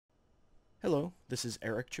Hello, this is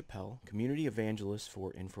Eric Chappell, Community Evangelist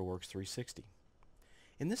for InfraWorks 360.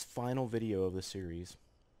 In this final video of the series,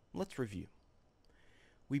 let's review.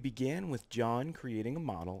 We began with John creating a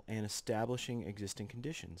model and establishing existing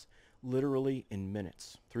conditions, literally in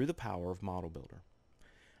minutes, through the power of Model Builder.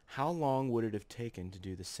 How long would it have taken to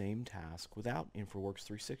do the same task without InfraWorks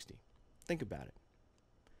 360? Think about it.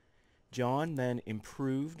 John then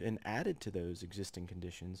improved and added to those existing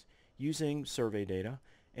conditions using survey data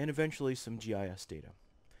and eventually some GIS data,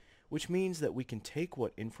 which means that we can take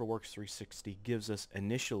what InfraWorks 360 gives us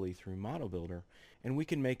initially through Model Builder and we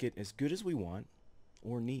can make it as good as we want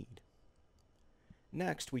or need.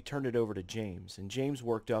 Next, we turned it over to James, and James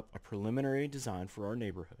worked up a preliminary design for our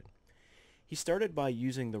neighborhood. He started by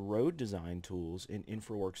using the road design tools in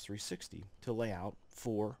InfraWorks 360 to lay out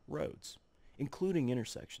 4 roads, including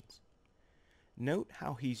intersections. Note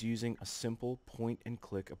how he's using a simple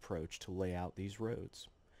point-and-click approach to lay out these roads.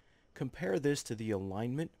 Compare this to the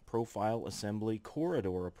alignment, profile, assembly,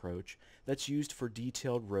 corridor approach that's used for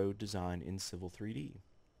detailed road design in Civil 3D.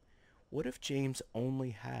 What if James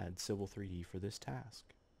only had Civil 3D for this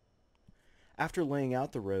task? After laying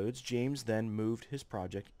out the roads, James then moved his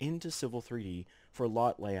project into Civil 3D for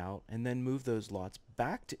lot layout and then moved those lots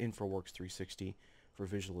back to InfraWorks 360 for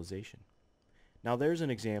visualization. Now there's an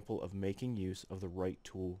example of making use of the right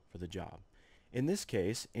tool for the job. In this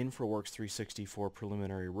case, InfraWorks 360 for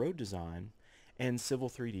preliminary road design and Civil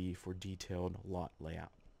 3D for detailed lot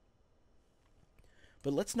layout.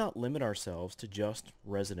 But let's not limit ourselves to just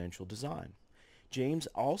residential design. James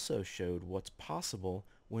also showed what's possible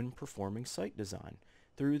when performing site design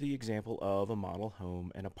through the example of a model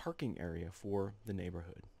home and a parking area for the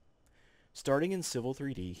neighborhood. Starting in Civil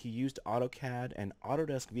 3D, he used AutoCAD and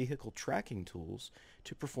Autodesk vehicle tracking tools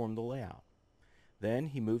to perform the layout. Then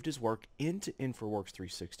he moved his work into InfraWorks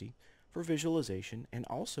 360 for visualization and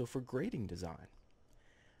also for grading design.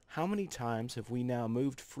 How many times have we now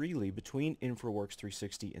moved freely between InfraWorks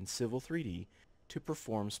 360 and Civil 3D to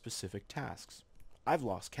perform specific tasks? I've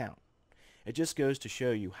lost count. It just goes to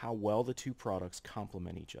show you how well the two products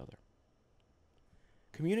complement each other.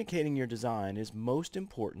 Communicating your design is most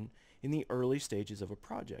important in the early stages of a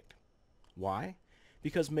project. Why?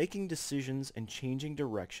 Because making decisions and changing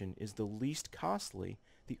direction is the least costly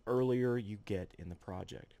the earlier you get in the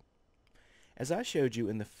project. As I showed you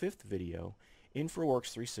in the 5th video,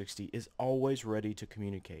 InfraWorks 360 is always ready to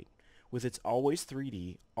communicate with its always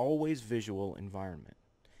 3D, always visual environment.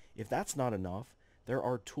 If that's not enough, there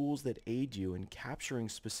are tools that aid you in capturing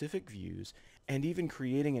specific views and even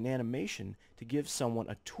creating an animation to give someone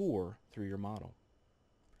a tour through your model.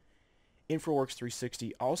 InfraWorks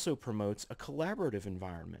 360 also promotes a collaborative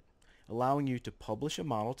environment, allowing you to publish a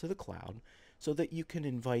model to the cloud so that you can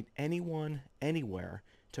invite anyone, anywhere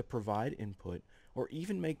to provide input or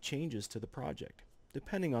even make changes to the project,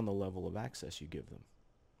 depending on the level of access you give them.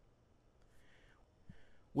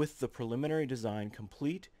 With the preliminary design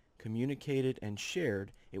complete, communicated, and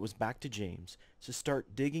shared, it was back to James to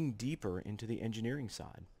start digging deeper into the engineering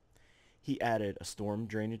side. He added a storm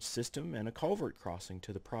drainage system and a culvert crossing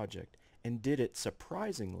to the project and did it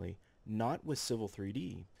surprisingly not with Civil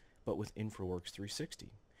 3D, but with InfraWorks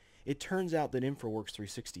 360. It turns out that InfraWorks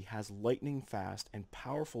 360 has lightning fast and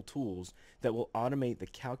powerful tools that will automate the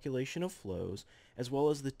calculation of flows as well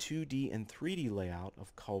as the 2D and 3D layout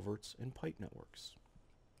of culverts and pipe networks.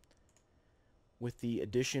 With the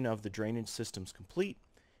addition of the drainage systems complete,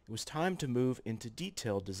 it was time to move into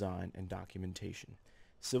detailed design and documentation,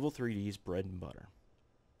 Civil 3D's bread and butter.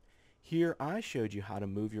 Here I showed you how to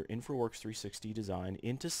move your InfraWorks 360 design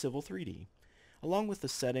into Civil 3D, along with the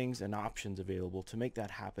settings and options available to make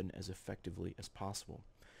that happen as effectively as possible.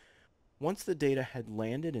 Once the data had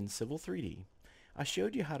landed in Civil 3D, I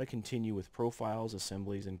showed you how to continue with profiles,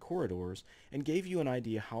 assemblies, and corridors, and gave you an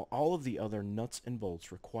idea how all of the other nuts and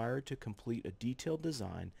bolts required to complete a detailed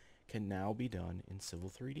design can now be done in Civil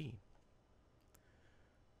 3D.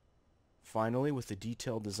 Finally, with the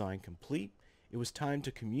detailed design complete, it was time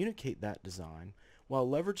to communicate that design while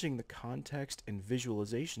leveraging the context and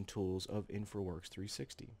visualization tools of InfraWorks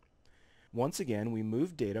 360. Once again, we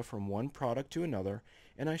moved data from one product to another,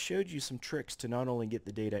 and I showed you some tricks to not only get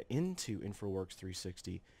the data into InfraWorks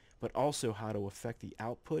 360, but also how to affect the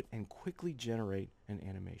output and quickly generate an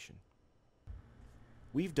animation.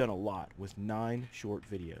 We've done a lot with 9 short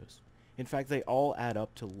videos. In fact, they all add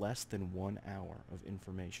up to less than 1 hour of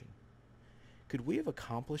information. Could we have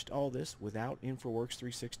accomplished all this without InfraWorks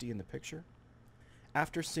 360 in the picture?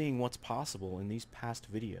 After seeing what's possible in these past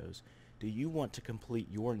videos, do you want to complete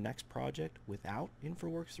your next project without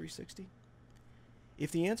InfraWorks 360?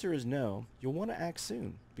 If the answer is no, you'll want to act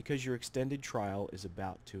soon because your extended trial is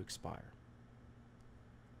about to expire.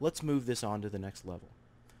 Let's move this on to the next level.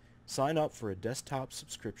 Sign up for a desktop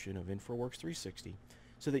subscription of InfraWorks 360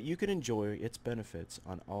 so that you can enjoy its benefits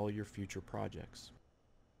on all your future projects.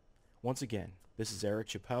 Once again, this is Eric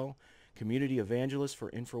Chappell, Community Evangelist for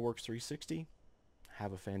InfraWorks 360.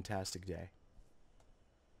 Have a fantastic day.